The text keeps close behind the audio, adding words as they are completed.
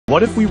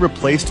What if we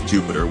replaced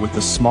Jupiter with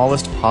the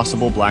smallest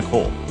possible black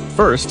hole?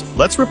 First,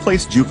 let's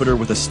replace Jupiter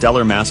with a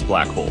stellar mass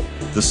black hole,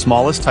 the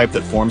smallest type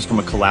that forms from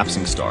a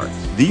collapsing star.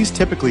 These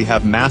typically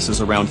have masses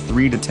around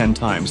 3 to 10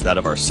 times that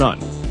of our Sun.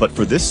 But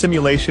for this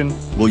simulation,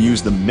 we'll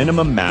use the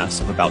minimum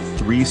mass of about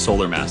 3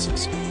 solar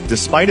masses.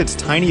 Despite its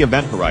tiny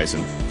event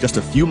horizon, just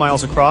a few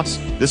miles across,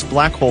 this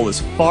black hole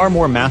is far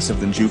more massive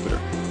than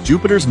Jupiter.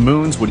 Jupiter's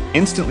moons would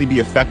instantly be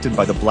affected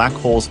by the black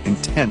hole's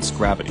intense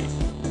gravity.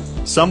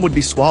 Some would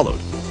be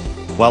swallowed,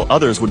 while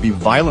others would be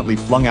violently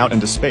flung out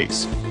into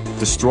space,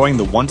 destroying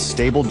the once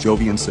stable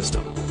Jovian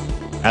system.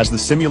 As the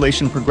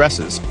simulation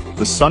progresses,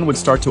 the Sun would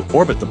start to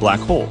orbit the black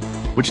hole,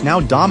 which now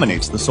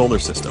dominates the solar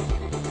system.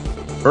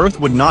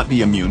 Earth would not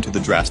be immune to the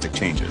drastic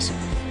changes.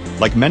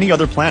 Like many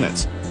other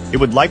planets, it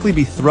would likely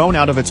be thrown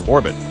out of its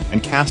orbit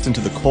and cast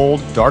into the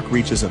cold, dark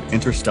reaches of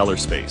interstellar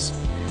space.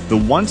 The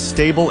once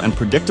stable and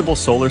predictable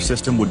solar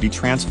system would be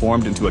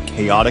transformed into a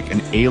chaotic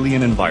and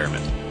alien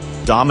environment,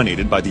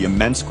 dominated by the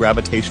immense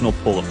gravitational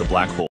pull of the black hole.